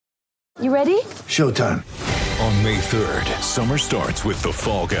You ready? Showtime. On May 3rd, summer starts with The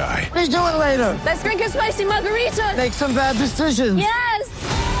Fall Guy. Let's do it later. Let's drink a spicy margarita. Make some bad decisions. Yes!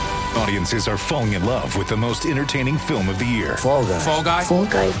 Audiences are falling in love with the most entertaining film of the year. Fall Guy. Fall Guy? Fall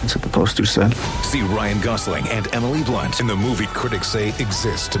guy. That's what the poster said. See Ryan Gosling and Emily Blunt in the movie critics say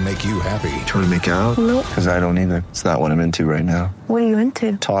exists to make you happy. Trying to make it out? Nope. Because I don't either. It's not what I'm into right now. What are you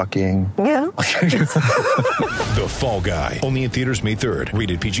into? Talking. Yeah. The Fall Guy. Only in theaters May 3rd.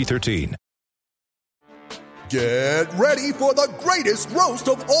 Rated PG-13. Get ready for the greatest roast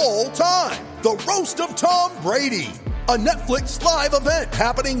of all time. The Roast of Tom Brady. A Netflix live event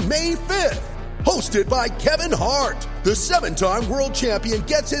happening May 5th. Hosted by Kevin Hart. The 7-time world champion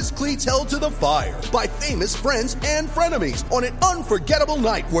gets his cleats held to the fire by famous friends and frenemies on an unforgettable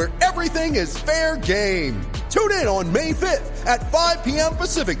night where everything is fair game. Tune in on May 5th at 5 p.m.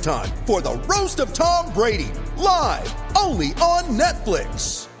 Pacific time for the Roast of Tom Brady. Live only on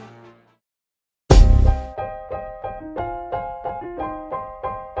Netflix.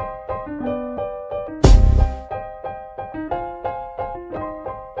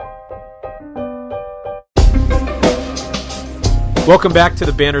 Welcome back to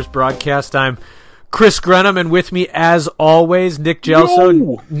the Banners broadcast. I'm Chris Grenham, and with me, as always, Nick Gelso.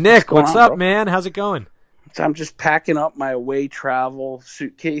 Yo! Nick, what's up, bro? man? How's it going? So I'm just packing up my away travel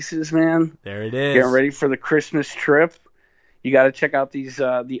suitcases, man. There it is. Getting ready for the Christmas trip. You got to check out these.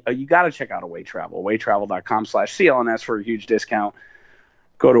 You got to check out Away Travel. Awaytravel.com/CLNS for a huge discount.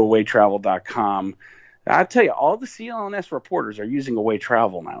 Go to awaytravel.com. I tell you, all the CLNS reporters are using Away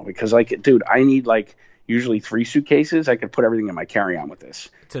Travel now because, dude, I need usually 3 suitcases. I could put everything in my carry-on with this.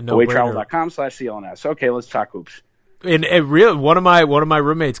 It's a no-brainer. Awaytravel.com/CLNS. Okay, let's talk hoops. And one of my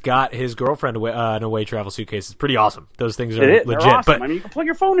roommates got his girlfriend an away travel suitcase. It's pretty awesome. Those things are legit. They're awesome. But you can plug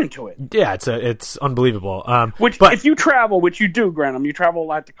your phone into it. Yeah, it's unbelievable. If you travel, which you do, Grantham, you travel a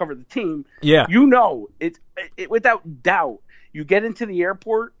lot to cover the team. Yeah, you know it without doubt. You get into the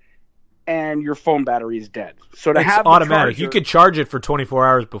airport and your phone battery is dead. So it's have automatic. Charger, you could charge it for 24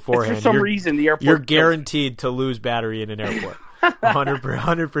 hours beforehand. For some reason, the airport you're guaranteed to lose battery in an airport.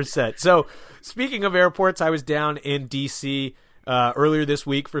 100%. So, speaking of airports, I was down in D.C. Earlier this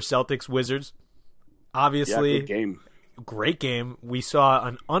week for Celtics Wizards. Obviously, good game. Great game. We saw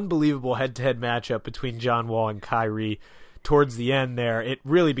an unbelievable head-to-head matchup between John Wall and Kyrie towards the end there. It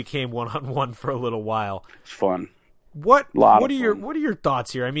really became one-on-one for a little while. It's fun. What are your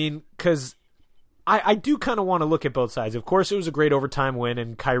thoughts here? I mean, because I do kind of want to look at both sides. Of course, it was a great overtime win,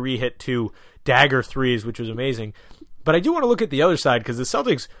 and Kyrie hit 2 dagger threes, which was amazing. But I do want to look at the other side because the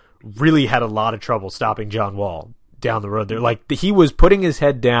Celtics really had a lot of trouble stopping John Wall down the road there. He was putting his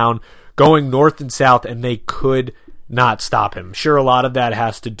head down, going north and south, and they could not stop him. Sure, a lot of that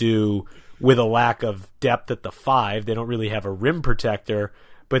has to do with a lack of depth at the 5. They don't really have a rim protector,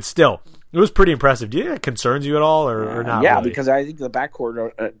 but still, it was pretty impressive. Do you think that concerns you at all, or not? Yeah, really? because I think the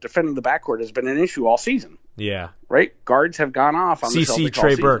backcourt, defending the backcourt has been an issue all season. Yeah. Right? Guards have gone off on the CC Celtics all Trey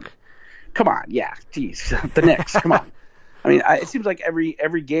season. Burke. Come on, yeah, geez, the Knicks, come on. I mean, it seems like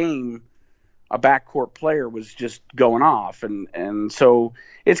every game a backcourt player was just going off, and so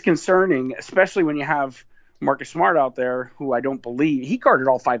it's concerning, especially when you have Marcus Smart out there, who I don't believe he guarded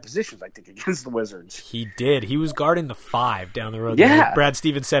all 5 positions. I think against the Wizards, he did. He was guarding the 5 down the road. Yeah, Brad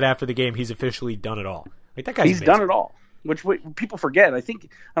Stevens said after the game, he's officially done it all. That guy's amazing. Done it all. Which people forget. I don't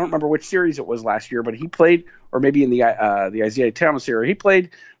remember which series it was last year, but he played, or maybe in the Isaiah Thomas era, he played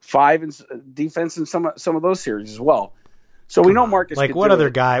 5 in defense in some of those series as well. So we know Marcus. What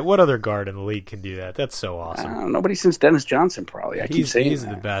other guard in the league can do that? That's so awesome. Nobody since Dennis Johnson, probably. He's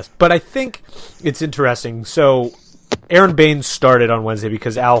the best. But I think it's interesting. So Aaron Baines started on Wednesday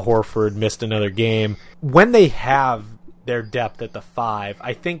because Al Horford missed another game. When they have their depth at the 5,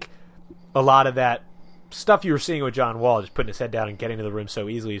 I think a lot of that stuff you were seeing with John Wall, just putting his head down and getting to the rim so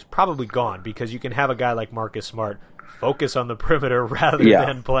easily, is probably gone because you can have a guy like Marcus Smart focus on the perimeter rather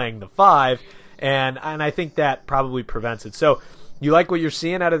than playing the 5. And I think that probably prevents it. So you like what you're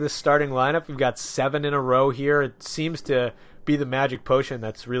seeing out of this starting lineup? We've got 7 in a row here. It seems to be the magic potion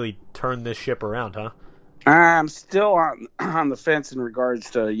that's really turned this ship around, huh? I'm still on the fence in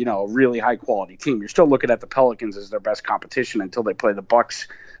regards to, a really high-quality team. You're still looking at the Pelicans as their best competition until they play the Bucks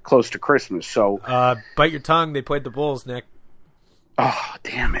close to Christmas. So bite your tongue. They played the Bulls, Nick. Oh,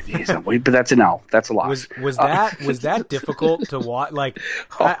 damn it! But that's an L. That's a loss. Was that difficult to watch?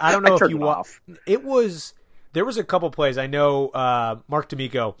 I don't know if you watched. It was. There was a couple plays. I know Mark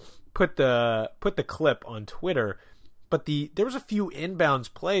D'Amico put the clip on Twitter, but there was a few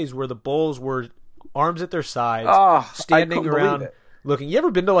inbounds plays where the Bulls were arms at their sides, standing around looking. You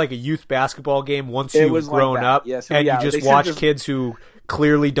ever been to a youth basketball game once you've grown up, and you just watch kids who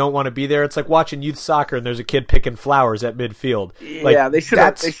clearly don't want to be there. It's like watching youth soccer and there's a kid picking flowers at midfield. Like, yeah, they should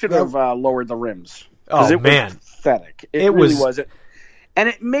have lowered the rims. Oh, it man. was pathetic. It really wasn't. And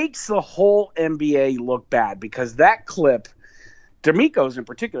it makes the whole NBA look bad because that clip, D'Amico's in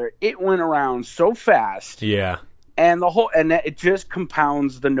particular, it went around so fast. Yeah. And it just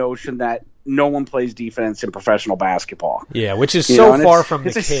compounds the notion that no one plays defense in professional basketball. Yeah, which is so far from the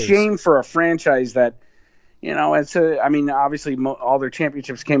case. It's a shame for a franchise that, obviously all their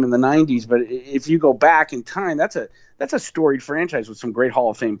championships came in the 90s, but if you go back in time, that's a storied franchise with some great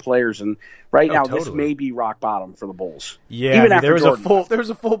Hall of Fame players, and now totally. This may be rock bottom for the Bulls. Yeah, even there was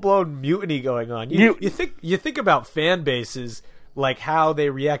a full-blown mutiny going on. You think about fan bases, like how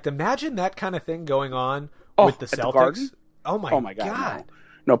they react. Imagine that kind of thing going on with the Celtics. Oh my God.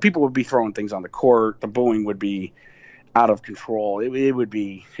 No, people would be throwing things on the court. The booing would be out of control. It would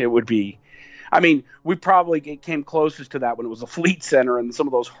be. I mean, we probably came closest to that when it was the Fleet Center and some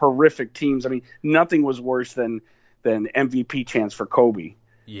of those horrific teams. I mean, nothing was worse than MVP chants for Kobe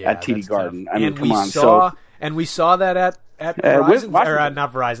at TD Garden. Tough. I mean, and come on. And we saw that at Verizon, or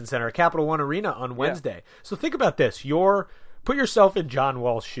not Verizon Center, at Capital One Arena on Wednesday. Yeah. So think about this. Put yourself in John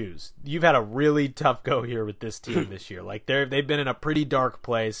Wall's shoes. You've had a really tough go here with this team this year. Like they've been in a pretty dark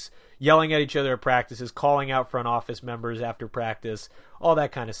place, yelling at each other at practices, calling out front office members after practice, all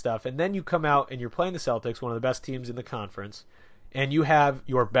that kind of stuff. And then you come out and you're playing the Celtics, one of the best teams in the conference, and you have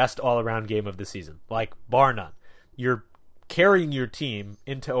your best all-around game of the season, like bar none. You're carrying your team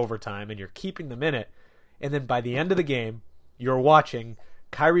into overtime and you're keeping them in it. And then by the end of the game, you're watching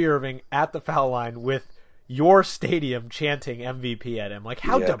Kyrie Irving at the foul line with your stadium chanting MVP at him. Like,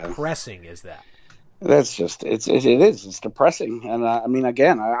 how depressing is that? That's just it is. It's depressing. And I mean,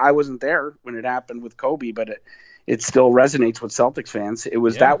 again, I wasn't there when it happened with Kobe, but it still resonates with Celtics fans.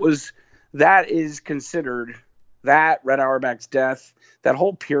 That is considered, that Red Auerbach's death, that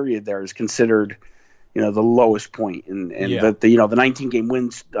whole period there is considered, the lowest point in the 19 game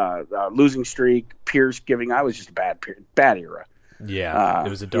wins losing streak, Pierce giving. I was just a bad era. Yeah, it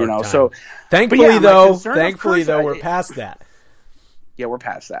was a dark time. So thankfully, though, we're past that. Yeah, we're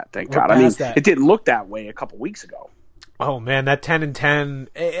past that. Thank God. I mean, it didn't look that way a couple weeks ago. Oh man, that 10-10.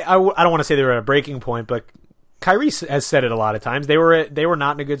 I don't want to say they were at a breaking point, but Kyrie has said it a lot of times. They were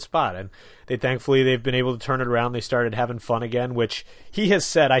not in a good spot, and thankfully they've been able to turn it around. They started having fun again, which he has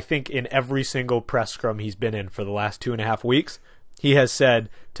said. I think in every single press scrum he's been in for the last 2.5 weeks, he has said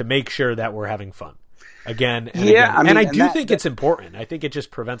to make sure that we're having fun. Again and again. I mean, I do think it's important. I think it just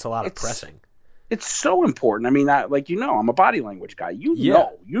prevents a lot of pressing. It's so important. I mean, I'm a body language guy. You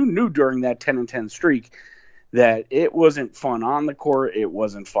knew during that 10-10 streak that it wasn't fun on the court. It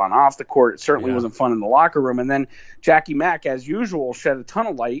wasn't fun off the court. It certainly wasn't fun in the locker room. And then Jackie Mack, as usual, shed a ton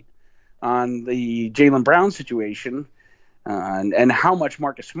of light on the Jaylen Brown situation and how much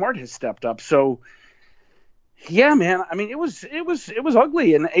Marcus Smart has stepped up. So, yeah, man. I mean, it was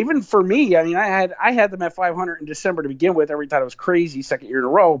ugly, and even for me, I mean, I had them at 500 in December to begin with. Everybody thought it was crazy, second year in a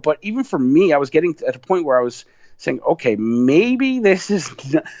row. But even for me, I was getting at a point where I was saying, okay, maybe this is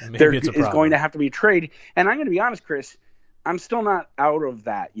going to have to be a trade. And I'm going to be honest, Chris, I'm still not out of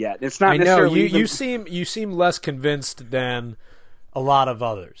that yet. It's not. I know you seem less convinced than a lot of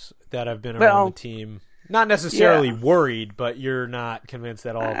others that have been around the team. Not necessarily worried, but you're not convinced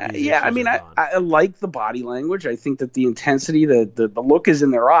at all. I mean, I like the body language. I think that the intensity, the look is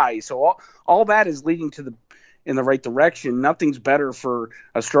in their eyes. So all that is leading in the right direction. Nothing's better for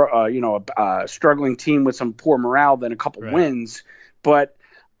a struggling team with some poor morale than a couple wins. But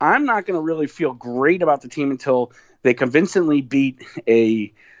I'm not going to really feel great about the team until they convincingly beat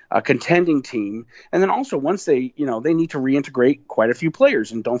a contending team. And then also once they need to reintegrate quite a few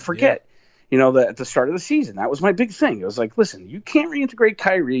players. And don't forget, at the start of the season, that was my big thing. It was like, listen, you can't reintegrate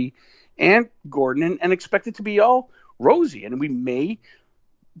Kyrie and Gordon and expect it to be all rosy. And we may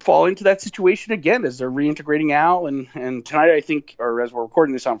fall into that situation again as they're reintegrating Al. And tonight, I think, or as we're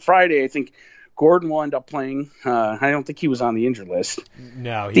recording this on Friday, I think Gordon will end up playing. I don't think he was on the injured list.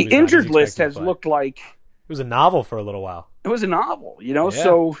 No, the injured list has looked like it was a novel for a little while. It was a novel,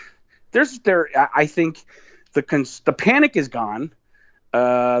 So I think the panic is gone.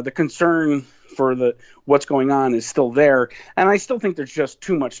 The concern for what's going on is still there, and I still think there's just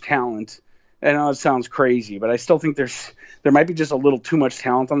too much talent. I know it sounds crazy, but I still think there might be just a little too much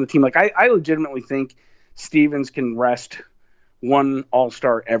talent on the team. Like I legitimately think Stevens can rest one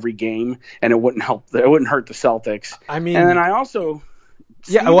All-Star every game, and it wouldn't hurt the Celtics. I mean, and then I also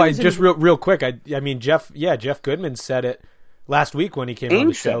just real quick. I mean Jeff Goodman said it last week when he came on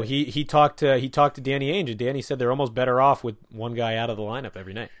the show. He talked to Danny Ainge, and Danny said they're almost better off with one guy out of the lineup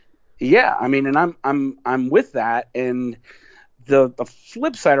every night. Yeah, I mean, and I'm with that, and the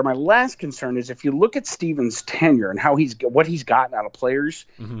flip side, or my last concern, is if you look at Stevens' tenure and what he's gotten out of players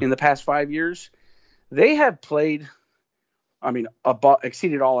in the past 5 years, they have played,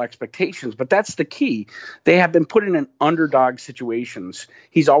 exceeded all expectations. But that's the key. They have been put in underdog situations.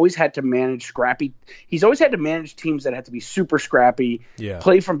 He's always had to manage He's always had to manage teams that have to be super scrappy,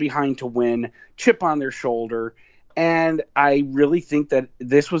 play from behind to win, chip on their shoulder. And I really think that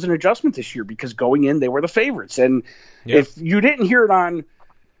this was an adjustment this year because going in, they were the favorites. And if you didn't hear it on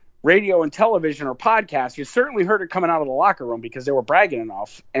radio and television or podcast, you certainly heard it coming out of the locker room because they were bragging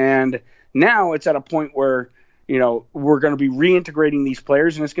enough. And now it's at a point where, we're going to be reintegrating these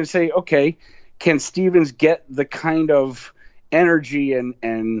players, and it's going to say, okay, can Stevens get the kind of energy and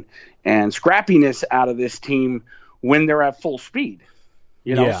scrappiness out of this team when they're at full speed?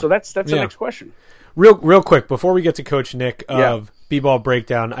 So that's the next question. Real quick, before we get to Coach Nick of B-Ball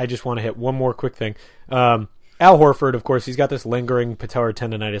Breakdown, I just want to hit one more quick thing. Al Horford, of course, he's got this lingering patellar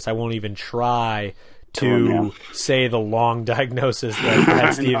tendonitis. I won't even try to say the long diagnosis that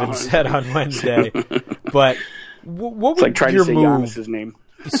Brad Stevens said on Wednesday. But what would trying your to say move? Giannis's name.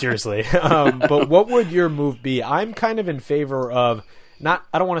 Seriously. But what would your move be? I'm kind of in favor of I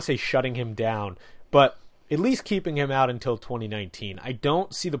don't want to say shutting him down, but at least keeping him out until 2019. I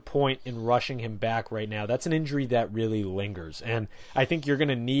don't see the point in rushing him back right now. That's an injury that really lingers. And I think you're going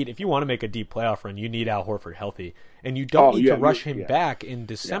to need, if you want to make a deep playoff run, you need Al Horford healthy. And you don't need to rush him back in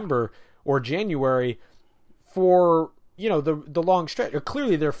December or January for, the long stretch.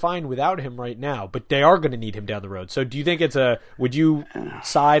 Clearly they're fine without him right now, but they are going to need him down the road. So do you think would you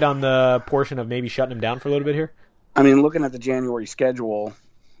side on the portion of maybe shutting him down for a little bit here? I mean, looking at the January schedule,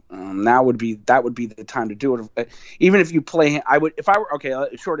 that would be the time to do it. Even if you play him,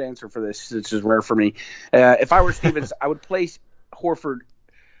 short answer for this is rare for me. If I were Stevens, I would place Horford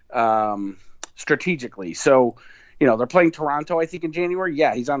strategically. So, they're playing Toronto, I think, in January.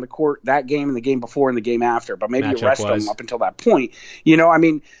 Yeah, he's on the court that game and the game before and the game after, but maybe you rest him up until that point.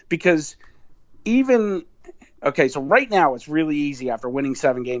 Because so right now it's really easy after winning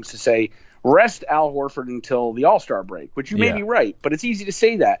 7 games to say, rest Al Horford until the All-Star break, which you may be right, but it's easy to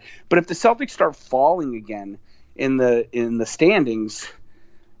say that. But if the Celtics start falling again in the standings,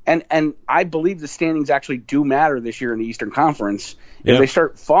 and I believe the standings actually do matter this year in the Eastern Conference, if they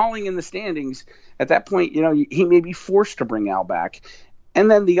start falling in the standings, at that point, he may be forced to bring Al back. And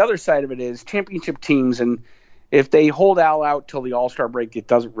then the other side of it is championship teams, and if they hold Al out till the All-Star break, it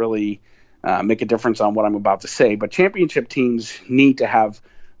doesn't really make a difference on what I'm about to say. But championship teams need to have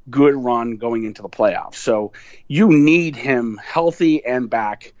good run going into the playoffs. So you need him healthy and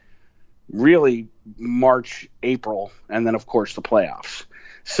back really March, April, and then, of course, the playoffs.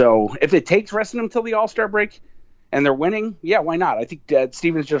 So if it takes resting him until the All-Star break and they're winning, why not? I think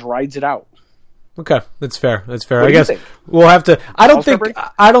Stevens just rides it out. Okay, that's fair. I guess we'll have to. I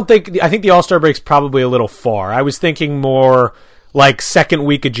think the All-Star break's probably a little far. I was thinking more like second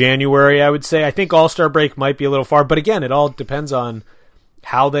week of January, I would say. I think All-Star break might be a little far, but again, it all depends on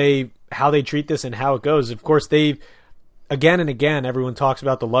how they treat this and how it goes. Of course, again and again, everyone talks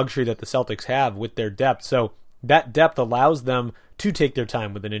about the luxury that the Celtics have with their depth. So that depth allows them to take their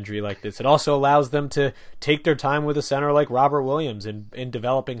time with an injury like this. It also allows them to take their time with a center like Robert Williams in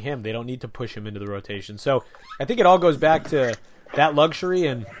developing him. They don't need to push him into the rotation. So I think it all goes back to that luxury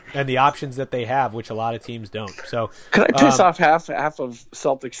and the options that they have, which a lot of teams don't. So can I piss off half of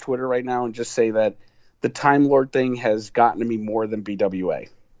Celtics Twitter right now and just say that the Time Lord thing has gotten to me more than BWA.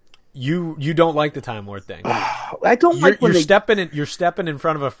 You don't like the Time Lord thing. I don't like when you're stepping in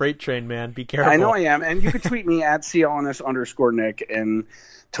front of a freight train, man. Be careful. I know I am, and you can tweet me at CLNS_Nick and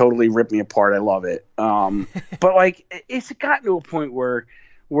totally rip me apart. I love it. But it's gotten to a point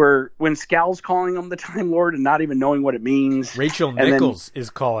where when Scal's calling him the Time Lord and not even knowing what it means. Rachel Nichols is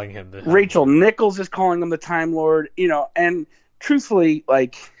calling him the Time Rachel Lord. Nichols is calling him the Time Lord. And truthfully,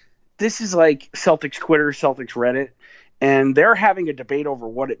 this is like Celtics Twitter, Celtics Reddit. And they're having a debate over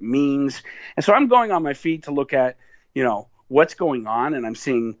what it means. And so I'm going on my feed to look at, what's going on, and I'm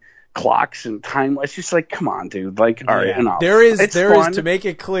seeing clocks and time. It's just come on, dude. All right, enough. There is, to make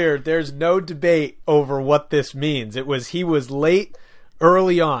it clear, there's no debate over what this means. He was late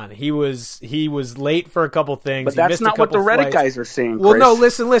early on. He was late for a couple things. But that's not what the Reddit guys are saying, Chris. Well, no,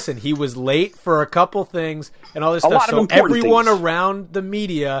 listen. He was late for a couple things and all this stuff. So everyone around the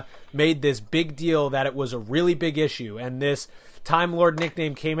media made this big deal that it was a really big issue, and this Time Lord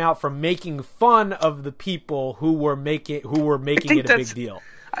nickname came out from making fun of the people who were making it a big deal.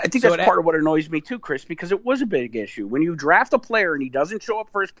 I think that's part of what annoys me too, Chris, because it was a big issue. When you draft a player and he doesn't show up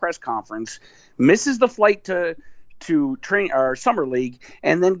for his press conference, misses the flight to train or summer league,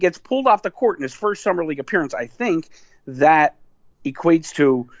 and then gets pulled off the court in his first summer league appearance, I think that equates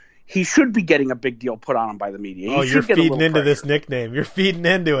to he should be getting a big deal put on him by the media. You're feeding into this nickname. You're feeding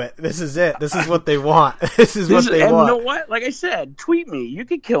into it. This is it. This is what they want. This is what they want. And you know what? Like I said, tweet me. You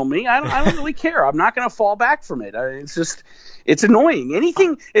could kill me. I don't really care. I'm not going to fall back from it. It's annoying.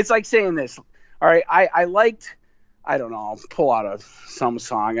 It's like saying this. All right, I liked, I don't know, pull out some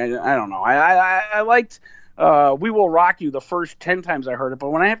song. I don't know. I liked We Will Rock You the first 10 times I heard it, but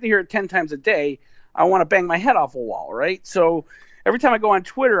when I have to hear it 10 times a day, I want to bang my head off a wall, right? So every time I go on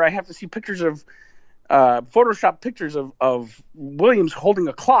Twitter, I have to see pictures of Photoshop pictures of Williams holding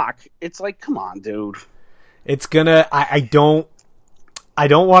a clock. It's like, come on, dude. It's gonna. I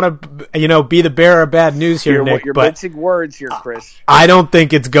don't want to, be the bearer of bad news here, Nick. You're but mixing words here, Chris. I don't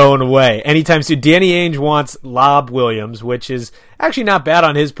think it's going away anytime soon. Danny Ainge wants Lob Williams, which is actually not bad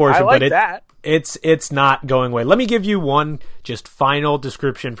on his portion, I like that. It's not going away. Let me give you one just final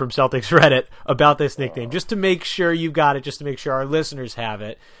description from Celtics Reddit about this nickname, just to make sure you got it, just to make sure our listeners have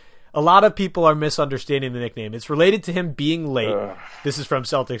it. A lot of people are misunderstanding the nickname. It's related to him being late. This is from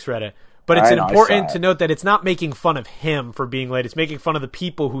Celtics Reddit. But it's important to note that it's not making fun of him for being late. It's making fun of the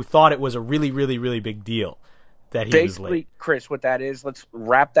people who thought it was a really, really, really big deal that he was late. Basically, Chris, what that is, let's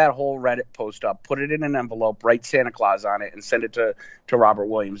wrap that whole Reddit post up, put it in an envelope, write Santa Claus on it, and send it to Robert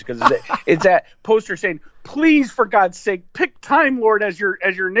Williams. Because it's that poster saying, please, for God's sake, pick Time Lord as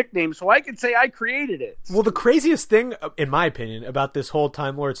your nickname so I can say I created it. Well, the craziest thing, in my opinion, about this whole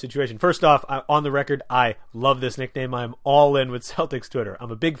Time Lord situation, first off, on the record, I love this nickname. I'm all in with Celtics Twitter.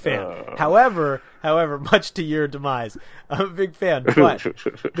 I'm a big fan. However, much to your demise, I'm a big fan. But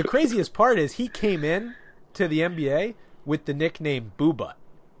the craziest part is he came in to the NBA with the nickname Booba.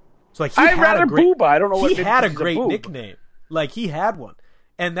 So like Booba. I don't know what he had a great nickname. Like he had one.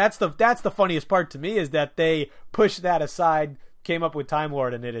 And that's the funniest part to me is that they pushed that aside, came up with Time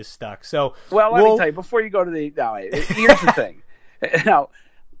Lord, and it is stuck. So let me tell you before you go to here's the thing. Now,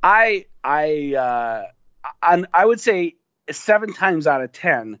 I would say 7 times out of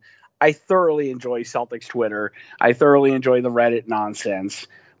 10, I thoroughly enjoy Celtics Twitter. I thoroughly enjoy the Reddit nonsense.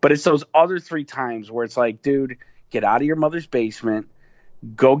 But it's those other 3 times where it's like, dude, get out of your mother's basement.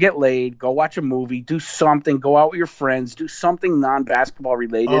 Go get laid, go watch a movie, do something, go out with your friends, do something non-basketball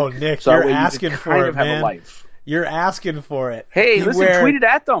related. Oh, Nick, so you're asking for it, man. Have a life. You're asking for it. Hey, tweet it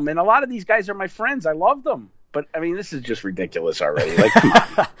at them. And a lot of these guys are my friends. I love them. But, I mean, this is just ridiculous already. Like, come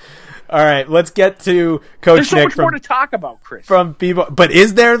on. All right, let's get to Coach There's so Nick. Much more to talk about, Chris. From people, but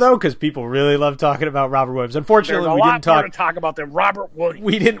is there though? Because people really love talking about Robert Williams. Unfortunately, we didn't talk about them. Robert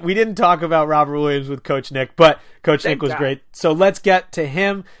Williams. We didn't talk about Robert Williams with Coach Nick, but Coach Nick was great. So let's get to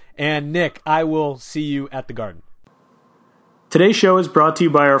him. And Nick, I will see you at the Garden. Today's show is brought to you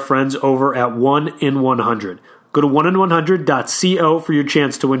by our friends over at 1in100. Go to 1in100.co for your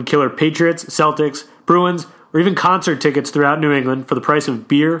chance to win killer Patriots, Celtics, Bruins, or even concert tickets throughout New England for the price of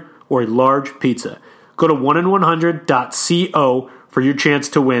beer or a large pizza. Go to 1in100.co for your chance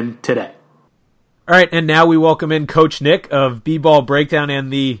to win today. All right, and now we welcome in Coach Nick of B-Ball Breakdown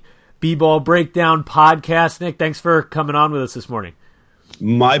and the B-Ball Breakdown podcast. Nick, thanks for coming on with us this morning.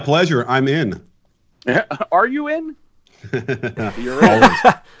 My pleasure. I'm in. Are you in? You're in.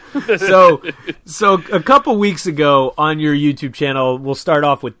 So a couple weeks ago on your YouTube channel, we'll start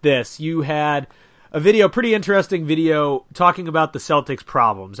off with this. You had a video, pretty interesting video, talking about the Celtics'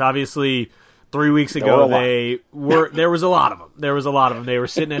 problems. Obviously, 3 weeks ago, there was a lot of them. They were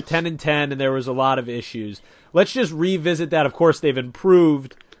sitting at 10-10, and there was a lot of issues. Let's just revisit that. Of course, they've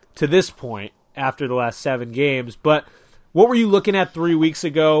improved to this point after the last 7 games. But what were you looking at 3 weeks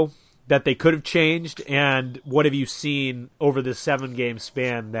ago that they could have changed, and what have you seen over this 7-game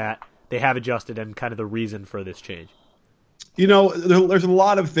span that they have adjusted and kind of the reason for this change? You know, there's a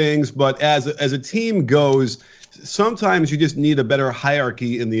lot of things, but as a team goes, sometimes you just need a better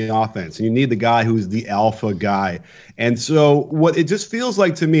hierarchy in the offense, and you need the guy who's the alpha guy. And so what it just feels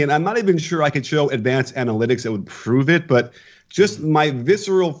like to me, and I'm not even sure I could show advanced analytics that would prove it, but just my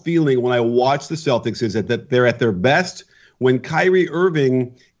visceral feeling when I watch the Celtics is that they're at their best when Kyrie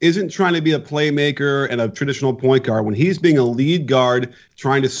Irving isn't trying to be a playmaker and a traditional point guard. When he's being a lead guard,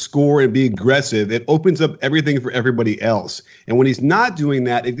 trying to score and be aggressive, it opens up everything for everybody else. And when he's not doing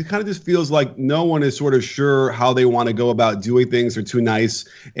that, it kind of just feels like no one is sort of sure how they want to go about doing things. They're too nice,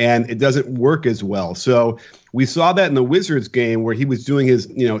 and it doesn't work as well. So we saw that in the Wizards game where he was doing his,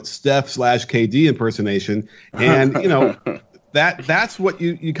 Steph/KD impersonation. And, that's what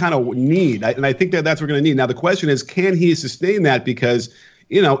you kind of need. And I think that's what we're going to need. Now, the question is, can he sustain that? Because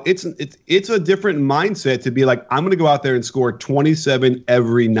it's a different mindset to be like, I'm going to go out there and score 27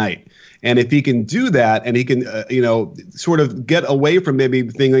 every night. And if he can do that, and he can, sort of get away from maybe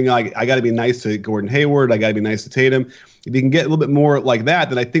thinking like, I got to be nice to Gordon Hayward, I got to be nice to Tatum. If he can get a little bit more like that,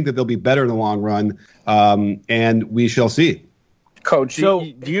 then I think that they'll be better in the long run. And we shall see. Coach, So,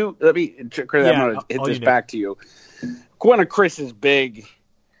 I'm going to hit this back to you. One of Chris's big,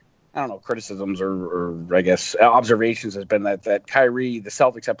 I don't know, criticisms or I guess observations has been that Kyrie, the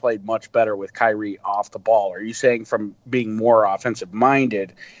Celtics have played much better with Kyrie off the ball. Are you saying from being more offensive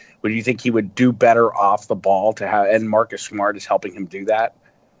minded, would you think he would do better off the ball and Marcus Smart is helping him do that?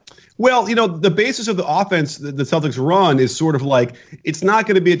 Well, the basis of the offense that the Celtics run is sort of like, it's not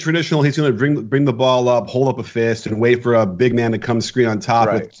going to be a traditional, he's going to bring the ball up, hold up a fist, and wait for a big man to come screen on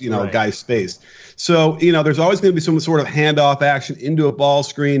top with, guys spaced. So, there's always going to be some sort of handoff action into a ball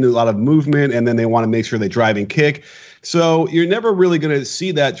screen, a lot of movement, and then they want to make sure they drive and kick. So you're never really going to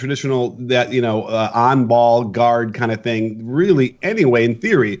see that traditional, on-ball guard kind of thing really anyway, in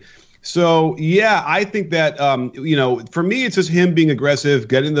theory. So, yeah, I think that, for me, it's just him being aggressive,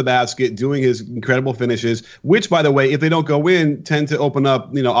 getting the basket, doing his incredible finishes, which, by the way, if they don't go in, tend to open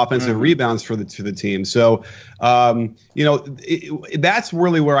up, offensive rebounds for the team. So, that's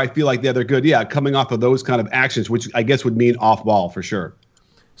really where I feel like they're good. Yeah, coming off of those kind of actions, which I guess would mean off ball for sure.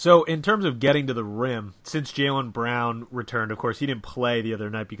 So in terms of getting to the rim, since Jaylen Brown returned, of course, he didn't play the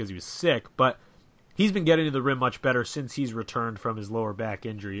other night because he was sick, but he's been getting to the rim much better since he's returned from his lower back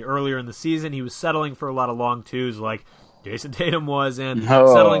injury. Earlier in the season, he was settling for a lot of long twos like Jason Tatum was and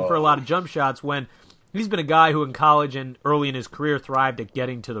settling for a lot of jump shots when he's been a guy who in college and early in his career thrived at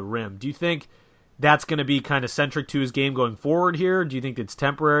getting to the rim. Do you think that's going to be kind of centric to his game going forward here? Do you think it's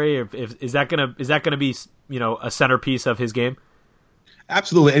temporary? Is that going to be, a centerpiece of his game?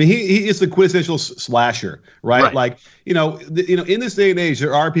 Absolutely, and he is the quintessential slasher, right? Like, in this day and age,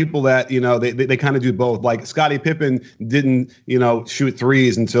 there are people that they kind of do both. Like Scottie Pippen didn't shoot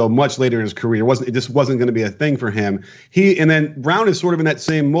threes until much later in his career. It just wasn't going to be a thing for him. And then Brown is sort of in that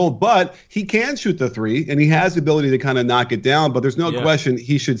same mold, but he can shoot the three, and he has the ability to kind of knock it down. But there's no question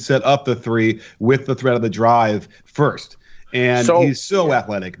he should set up the three with the threat of the drive first. And he's so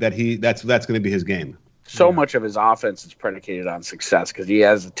athletic that that's going to be his game. So much of his offense is predicated on success because he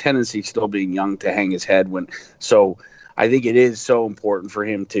has a tendency, still being young, to hang his head. So I think it is so important for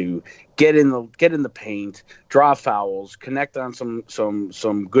him to get in the paint, draw fouls, connect on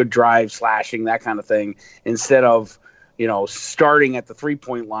some good drive, slashing, that kind of thing, instead of starting at the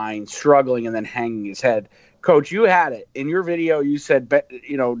 3-point line, struggling, and then hanging his head. Coach, you had it in your video. You said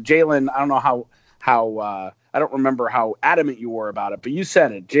Jaylen. I don't know how. I don't remember how adamant you were about it, but you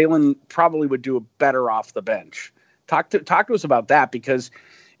said it. Jaylen probably would do better off the bench. Talk to us about that, because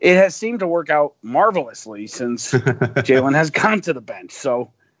it has seemed to work out marvelously since Jaylen has gone to the bench.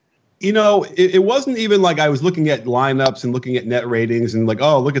 So, it wasn't even like I was looking at lineups and looking at net ratings and like,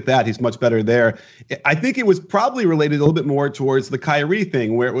 oh, look at that, he's much better there. I think it was probably related a little bit more towards the Kyrie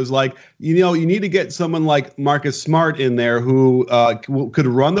thing, where it was like, you need to get someone like Marcus Smart in there who could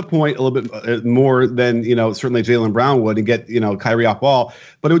run the point a little bit more than, certainly Jaylen Brown would, and get, Kyrie off ball.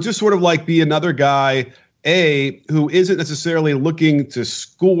 But it would just sort of like be another guy, who isn't necessarily looking to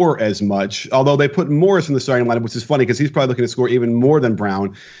score as much, although they put Morris in the starting lineup, which is funny because he's probably looking to score even more than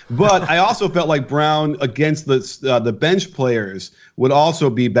Brown. But I also felt like Brown against the bench players would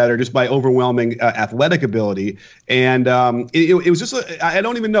also be better just by overwhelming athletic ability. And it was just, I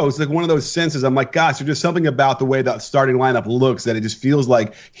don't even know. It's like one of those senses. I'm like, gosh, there's just something about the way that starting lineup looks that it just feels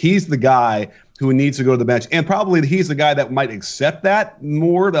like he's the guy who needs to go to the bench. And probably he's the guy that might accept that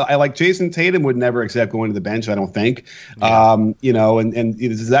more. I like Jason Tatum would never accept going to the bench, I don't think. Yeah. And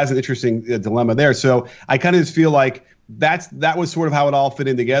that's an interesting dilemma there. So I kind of just feel like that was sort of how it all fit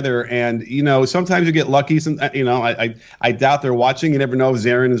in together. And, sometimes you get lucky. I doubt they're watching. You never know if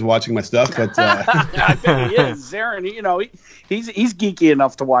Zarin is watching my stuff. But I bet he is. Zarin, he's geeky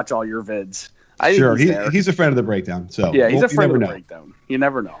enough to watch all your vids. Sure, he's a friend of the breakdown. So yeah, he's a friend of the breakdown. You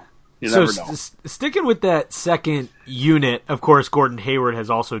never know. Sticking with that second unit, of course, Gordon Hayward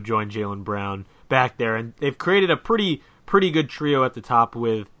has also joined Jaylen Brown back there, and they've created a pretty good trio at the top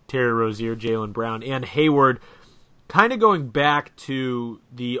with Terry Rozier, Jaylen Brown, and Hayward, kind of going back to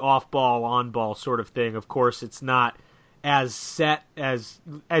the off-ball, on-ball sort of thing. Of course, it's not as set as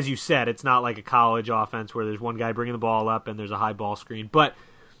you said. It's not like a college offense where there's one guy bringing the ball up and there's a high ball screen. But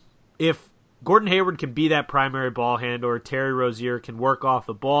if Gordon Hayward can be that primary ball handler, Terry Rozier can work off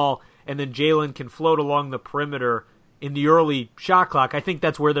the ball, and then Jaylen can float along the perimeter in the early shot clock, I think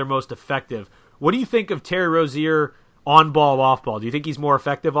that's where they're most effective. What do you think of Terry Rozier on ball, off ball? Do you think he's more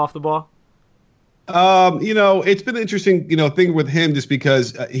effective off the ball? It's been an interesting, thing with him just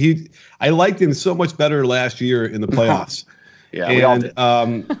because I liked him so much better last year in the playoffs. Yeah, we all did.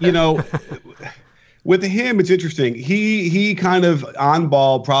 With him, it's interesting. He kind of on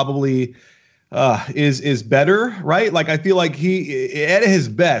ball probably is better, right? Like I feel like he at his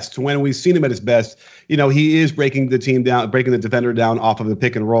best, when we've seen him at his best, he is breaking the team down, breaking the defender down off of the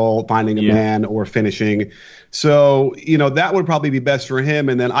pick and roll, finding a man or finishing. So, that would probably be best for him.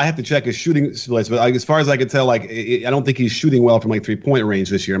 And then I have to check his shooting splits. But as far as I can tell, I don't think he's shooting well from 3-point range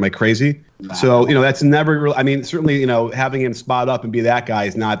this year. Am I crazy? Nah. So, that's never real. I mean, certainly, having him spot up and be that guy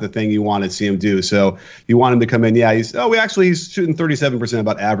is not the thing you want to see him do. So you want him to come in. Yeah, he's shooting 37%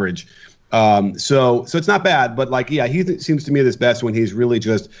 about average. So it's not bad. But he seems to me at his best when he's really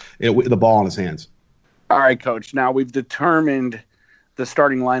just with the ball in his hands. All right, Coach. Now we've determined the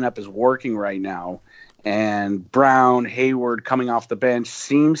starting lineup is working right now. And Brown, Hayward coming off the bench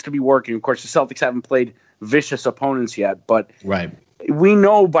seems to be working. Of course, the Celtics haven't played vicious opponents yet, but we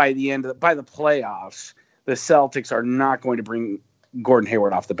know by the playoffs, the Celtics are not going to bring Gordon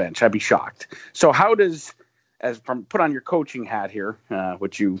Hayward off the bench. I'd be shocked. So how does, put on your coaching hat here,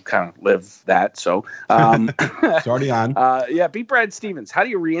 which you kind of live that. So it's already on. Beat Brad Stevens. How do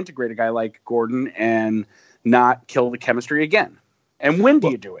you reintegrate a guy like Gordon and not kill the chemistry again? And when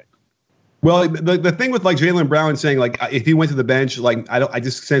do you do it? Well, the thing with Jaylen Brown saying if he went to the bench, I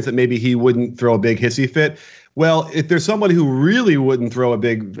just sense that maybe he wouldn't throw a big hissy fit. Well, if there's somebody who really wouldn't throw a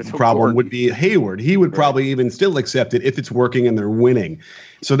big problem, would be Hayward. He would probably even still accept it if it's working and they're winning.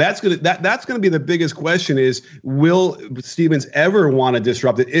 So that's gonna be the biggest question: is will Stevens ever want to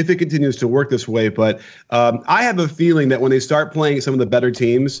disrupt it if it continues to work this way? But I have a feeling that when they start playing some of the better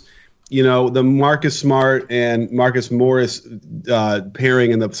teams, the Marcus Smart and Marcus Morris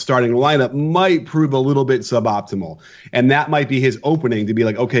pairing in the starting lineup might prove a little bit suboptimal. And that might be his opening to be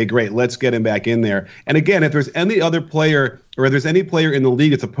like, okay, great, let's get him back in there. And again, if there's any other player or if there's any player in the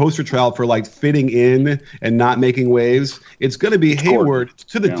league that's a poster child for fitting in and not making waves, it's going to be Hayward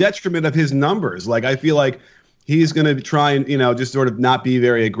to the detriment of his numbers. I feel like he's going to try and, just sort of not be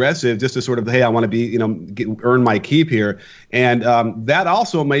very aggressive, just to sort of, hey, I want to be, earn my keep here. And that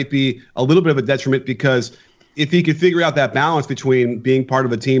also might be a little bit of a detriment because if he could figure out that balance between being part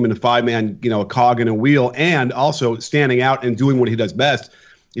of a team and a five-man, a cog in a wheel, and also standing out and doing what he does best,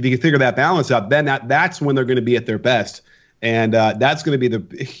 if he can figure that balance out, then that's when they're going to be at their best. And that's going to be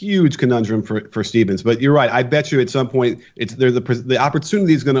the huge conundrum for Stevens. But you're right. I bet you at some point the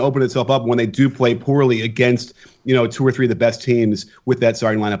opportunity is going to open itself up when they do play poorly against 2 or 3 of the best teams with that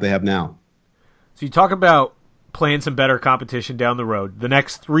starting lineup they have now. So you talk about playing some better competition down the road. The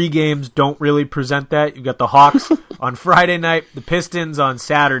next 3 games don't really present that. You've got the Hawks on Friday night, the Pistons on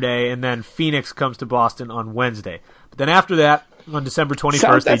Saturday, and then Phoenix comes to Boston on Wednesday. But then after that, on December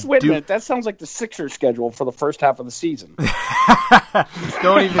 21st. Wait a minute. That sounds like the Sixers schedule for the first half of the season.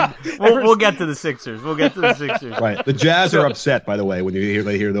 Don't even. We'll get to the Sixers. Right. The Jazz are upset, by the way, when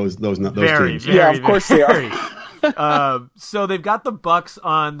they hear those teams. Yeah, of course they are. So they've got the Bucks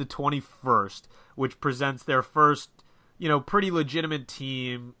on the 21st, which presents their first, pretty legitimate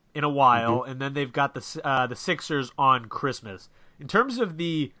team in a while, and then they've got the Sixers on Christmas. In terms of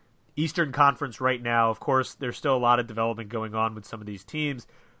the Eastern Conference right now, of course, there's still a lot of development going on with some of these teams.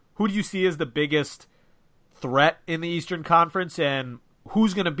 Who do you see as the biggest threat in the Eastern Conference, and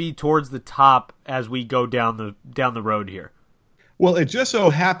who's going to be towards the top as we go down the road here? Well, it just so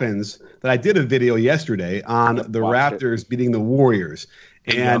happens that I did a video yesterday on the Raptors beating the Warriors.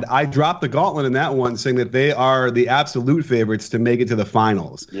 And I dropped the gauntlet in that one, saying that they are the absolute favorites to make it to the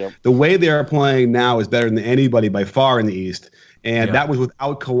finals. Yep. The way they are playing now is better than anybody by far in the East. And that was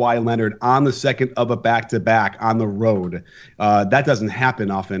without Kawhi Leonard on the second of a back-to-back on the road. That doesn't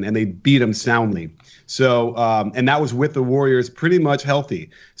happen often, and they beat him soundly. So, and that was with the Warriors pretty much healthy.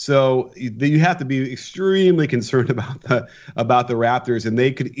 So you have to be extremely concerned about the Raptors, and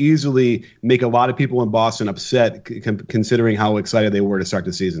they could easily make a lot of people in Boston upset, considering how excited they were to start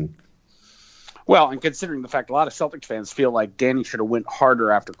the season. Well, and considering the fact a lot of Celtics fans feel like Danny should have went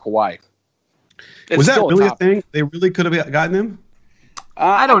harder after Kawhi. Was that really a thing? They really could have gotten him?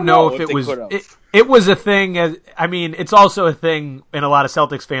 I don't know if it was. It was a thing. It's also a thing in a lot of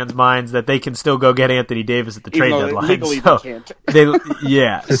Celtics fans' minds that they can still go get Anthony Davis at the trade deadline. Legally they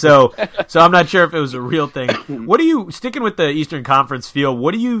can't. So I'm not sure if it was a real thing. What do you, sticking with the Eastern Conference feel?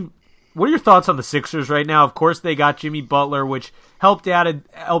 What are your thoughts on the Sixers right now? Of course, they got Jimmy Butler, which helped add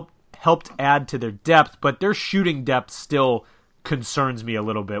to their depth, but their shooting depth still concerns me a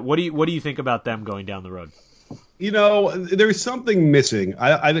little bit. What do you think about them going down the road? There's something missing.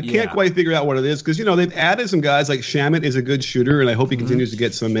 I can't quite figure out what it is because, they've added some guys like Shamet is a good shooter, and I hope he continues to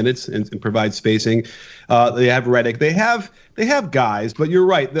get some minutes and provide spacing. They have Redick. They have guys, but you're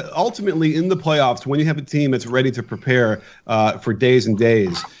right. Ultimately, in the playoffs, when you have a team that's ready to prepare for days and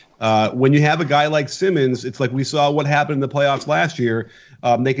days, when you have a guy like Simmons, it's like we saw what happened in the playoffs last year.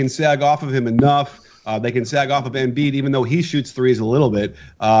 They can sag off of him enough. They can sag off of Embiid, even though he shoots threes a little bit.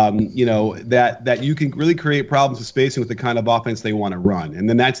 That you can really create problems with spacing with the kind of offense they want to run. And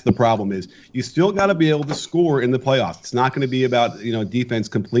then that's the problem is you still got to be able to score in the playoffs. It's not going to be about defense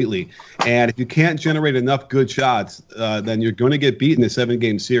completely. And if you can't generate enough good shots, then you're going to get beat in a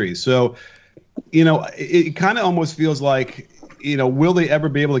 7-game series. So, it kind of almost feels like, will they ever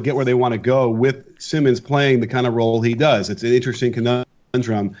be able to get where they want to go with Simmons playing the kind of role he does? It's an interesting conundrum.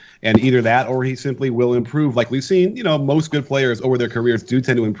 And either that or he simply will improve. Like we've seen, most good players over their careers do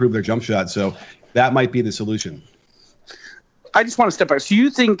tend to improve their jump shot. So that might be the solution. I just want to step back. So you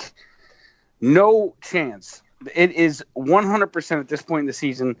think no chance, it is 100% at this point in the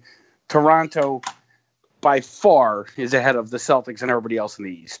season, Toronto by far is ahead of the Celtics and everybody else in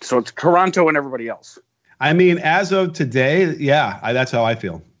the East. So it's Toronto and everybody else. I mean, as of today, yeah, that's how I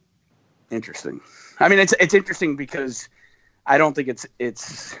feel. Interesting. I mean, it's interesting because I don't think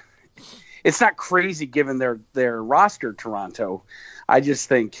it's not crazy given their roster, Toronto. I just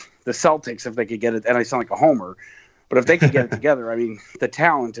think the Celtics, if they could get it, and I sound like a homer, but if they could get it together, I mean, the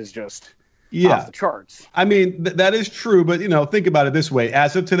talent is just off the charts. I mean, that is true, but, think about it this way.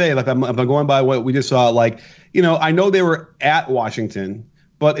 As of today, like I'm going by what we just saw, like, I know they were at Washington,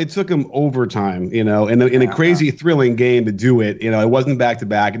 but it took them overtime, in a crazy, thrilling game to do it. It wasn't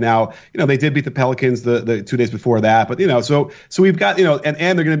back-to-back. Now, they did beat the Pelicans the 2 days before that. But, so we've got, and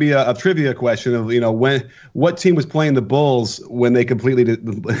they're going to be a trivia question of, what team was playing the Bulls when they completely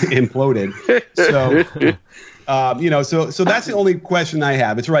imploded. So, so that's the only question I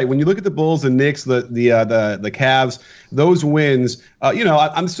have. It's right. When you look at the Bulls, the Knicks, the Cavs, those wins,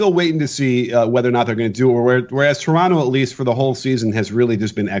 I'm still waiting to see whether or not they're going to do it. Whereas Toronto, at least for the whole season, has really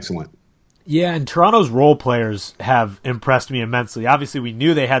just been excellent. Yeah, and Toronto's role players have impressed me immensely. Obviously, we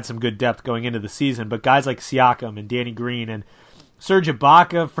knew they had some good depth going into the season, but guys like Siakam and Danny Green and Serge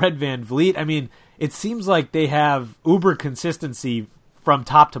Ibaka, Fred VanVleet, I mean, it seems like they have uber consistency from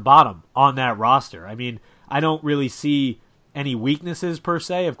top to bottom on that roster. I mean, I don't really see any weaknesses per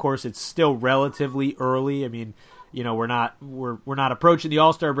se. Of course, it's still relatively early. I mean, we're not approaching the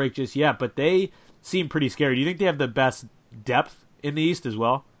All-Star break just yet, but they seem pretty scary. Do you think they have the best depth in the East as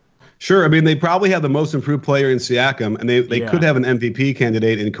well? Sure. I mean, they probably have the most improved player in Siakam, and they could have an MVP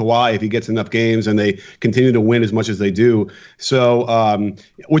candidate in Kawhi if he gets enough games and they continue to win as much as they do. So,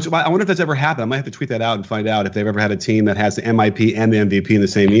 which I wonder if that's ever happened. I might have to tweet that out and find out if they've ever had a team that has the MIP and the MVP in the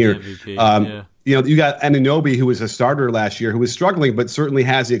same year. You got Anunoby, who was a starter last year, who was struggling, but certainly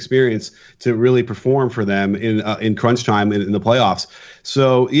has the experience to really perform for them in crunch time in the playoffs.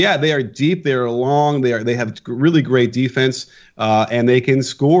 So, yeah, they are deep. They are long. They have really great defense, and they can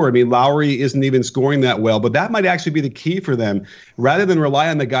score. I mean, Lowry isn't even scoring that well, but that might actually be the key for them. Rather than rely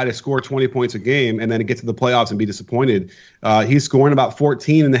on the guy to score 20 points a game and then get to the playoffs and be disappointed, he's scoring about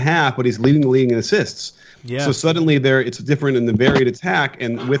 14 and a half, but he's leading the league in assists. Yeah. So suddenly it's different in the varied attack,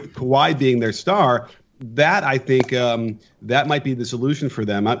 and with Kawhi being their star, that I think that might be the solution for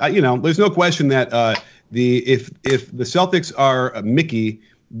them. There's no question that if the Celtics are Mickey,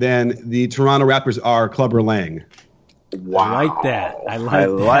 then the Toronto Raptors are Clubber Lang. Wow. I like that. I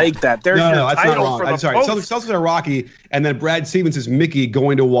like that. There's no, that's not wrong. I'm sorry. Celtics are Rocky, and then Brad Stevens is Mickey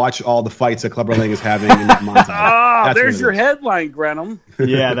going to watch all the fights that Clubber Lang is having in that montage. There's your headline, Grenham.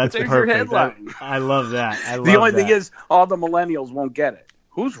 Yeah, that's there's perfect. Your headline. I love that. The only thing is, all the millennials won't get it.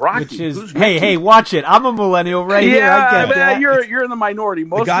 Who's Rocky? Who's hey, watch it. I'm a millennial right here. I get that. You're in the minority.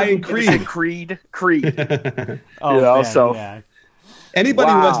 Most the guy in Creed. Oh, so. Yeah.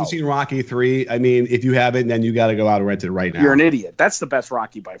 Anybody who hasn't seen Rocky 3, I mean, if you haven't, then you got to go out and rent it right now. You're an idiot. That's the best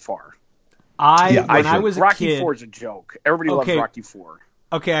Rocky by far. When I was a Rocky kid, 4 is a joke. Everybody loves Rocky 4.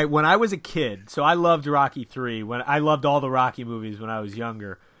 Okay, when I was a kid, so I loved Rocky 3. When I loved all the Rocky movies when I was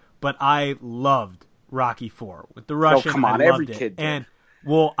younger, but I loved Rocky 4 with the Russian. Oh, come on, every kid did. And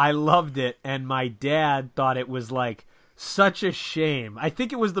I loved it, and my dad thought it was like such a shame. I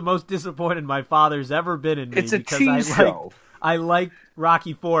think it was the most disappointed my father's ever been in me. It's a tease show. I liked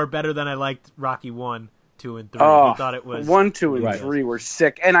Rocky 4 better than I liked Rocky 1, 2, and 3. I thought it was 1, 2, and 3 were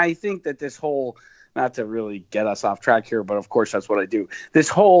sick, and I think that this whole, not to really get us off track here, but of course that's what I do. This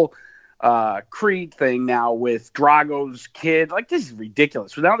whole Creed thing now with Drago's kid, like this is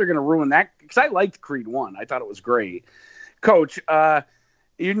ridiculous. So now they're going to ruin that because I liked Creed 1. I thought it was great. Coach,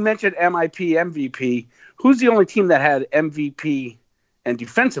 You mentioned MIP, MVP. Who's the only team that had MVP and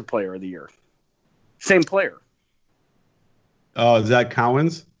Defensive Player of the Year? Same player. Oh, is that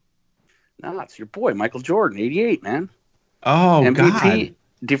Cowens? No, it's your boy, Michael Jordan, 88, man. Oh, MVP, God.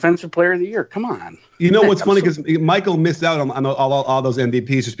 Defensive Player of the Year. Come on. You know what's funny? Because Michael missed out on all those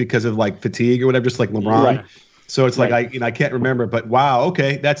MVPs just because of like fatigue or whatever, just like LeBron. Right. So it's like I can't remember, but wow,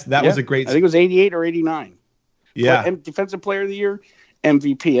 okay, that was a great. I think it was 88 or 89. Yeah, Defensive Player of the Year,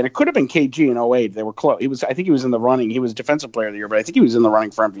 MVP, and it could have been KG in 08. They were close. I think he was in the running. He was Defensive Player of the Year, but I think he was in the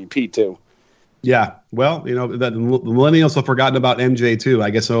running for MVP too. Yeah, well, you know, the millennials have forgotten about MJ too. I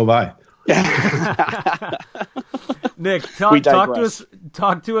guess so have I. Nick,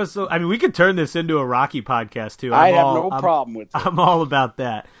 talk to us. I mean, we could turn this into a Rocky podcast too. I have no problem with it. I'm all about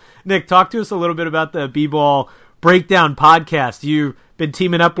that. Nick, talk to us a little bit about the B-Ball Breakdown podcast. You've been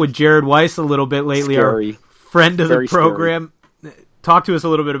teaming up with Jared Weiss a little bit lately, Scary. our friend of Very the program. Scary. Talk to us a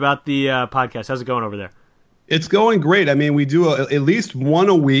little bit about the podcast. How's it going over there? It's going great. I mean, we do at least one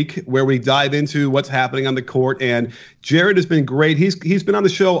a week where we dive into what's happening on the court, and Jared has been great. He's been on the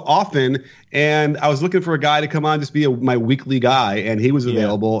show often, and I was looking for a guy to come on, just be my weekly guy, and he was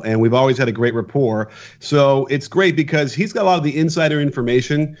available, and we've always had a great rapport. So it's great because he's got a lot of the insider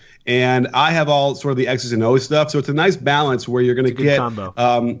information, and I have all sort of the X's and O's stuff. So it's a nice balance where you're going to get,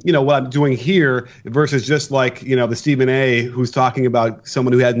 what I'm doing here versus just like, the Stephen A. who's talking about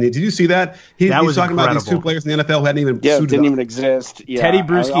someone who hadn't. Did you see that? He's talking about these two players in the NFL who hadn't even suited didn't up. even exist. Yeah. Teddy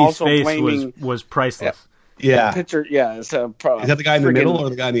Bruschi's face was priceless. Yeah. Picture, it's a is that the guy in the middle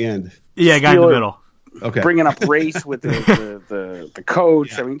or the guy in the end? Yeah, guy in the middle. Okay. Bringing up race with the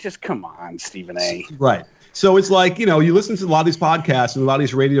coach. Yeah. I mean, just come on, Stephen A. Right. So it's like, you listen to a lot of these podcasts and a lot of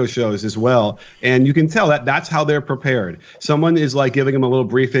these radio shows as well, and you can tell that that's how they're prepared. Someone is like giving them a little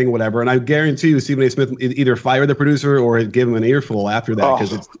briefing, whatever, and I guarantee you Stephen A. Smith either fired the producer or give him an earful after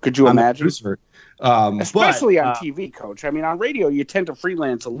that. Could you imagine? Especially on TV, Coach. I mean, on radio, you tend to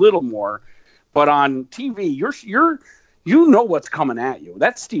freelance a little more, but on TV, you know what's coming at you.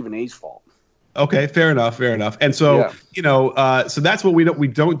 That's Stephen A.'s fault. Okay, fair enough. And so, so that's what we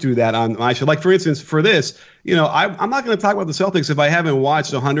don't do that on my show. Like, for instance, for this, I'm not going to talk about the Celtics if I haven't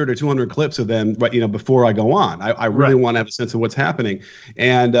watched 100 or 200 clips of them, before I go on. I really want to have a sense of what's happening.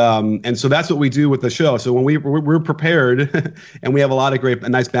 And so that's what we do with the show. So when we're prepared and we have a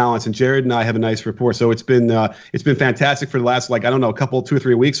nice balance, and Jared and I have a nice rapport. So it's been fantastic for the last, 2 or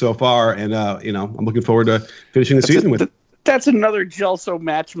 3 weeks so far. And, I'm looking forward to finishing the season with it. That's another Gelso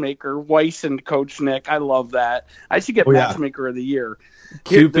matchmaker, Weiss and Coach Nick. I love that. I should get matchmaker of the year.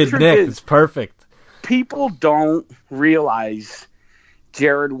 Cupid Nick, it's perfect. People don't realize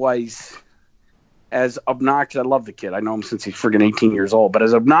Jared Weiss, as obnoxious. I love the kid. I know him since he's friggin' 18 years old. But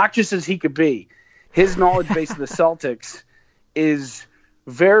as obnoxious as he could be, his knowledge base of the Celtics is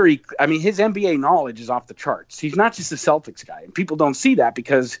very – I mean, his NBA knowledge is off the charts. He's not just a Celtics guy. And people don't see that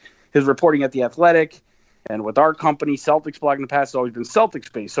because his reporting at The Athletic – and with our company, Celtics Blog in the past has always been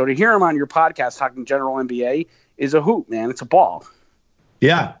Celtics-based. So to hear him on your podcast talking general NBA is a hoot, man. It's a ball.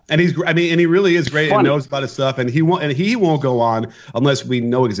 Yeah, and he really is great and knows about his stuff. And he won't go on unless we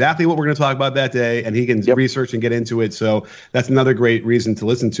know exactly what we're going to talk about that day, and he can research and get into it. So that's another great reason to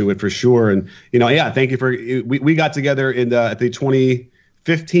listen to it for sure. And thank you for we got together in at the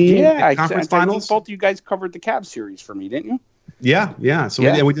 2015 conference finals. Both of you guys covered the Cavs series for me, didn't you? Yeah.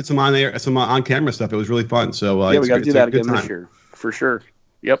 So we did some on camera stuff. It was really fun. So we got to do that again this year for sure.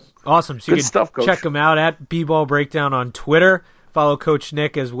 Yep. Awesome. So you can check them out at B-Ball Breakdown on Twitter. Follow Coach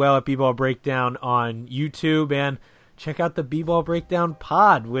Nick as well at B-Ball Breakdown on YouTube, and check out the B-Ball Breakdown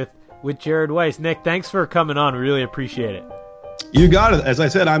pod with Jared Weiss. Nick, thanks for coming on. We really appreciate it. You got it. As I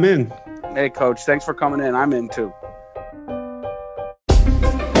said, I'm in. Hey, Coach. Thanks for coming in. I'm in too.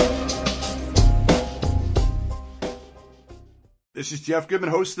 This is Jeff Goodman,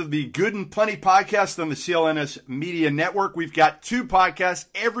 host of the Good and Plenty podcast on the CLNS Media Network. We've got 2 podcasts.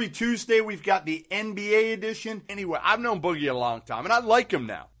 Every Tuesday, we've got the NBA edition. Anyway, I've known Boogie a long time, and I like him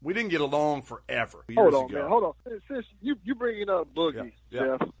now. We didn't get along forever. Hold on. Since you bringing up Boogie,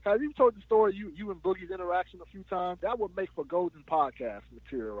 Jeff, have you told the story you and Boogie's interaction a few times? That would make for golden podcast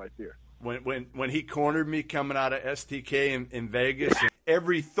material right there. When he cornered me coming out of STK in Vegas.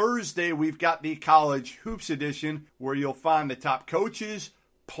 Every Thursday, we've got the College Hoops edition where you'll find the top coaches,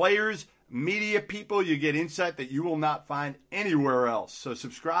 players, media people. You get insight that you will not find anywhere else. So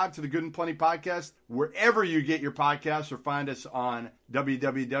subscribe to the Good and Plenty podcast wherever you get your podcasts, or find us on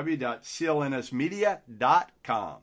www.clnsmedia.com.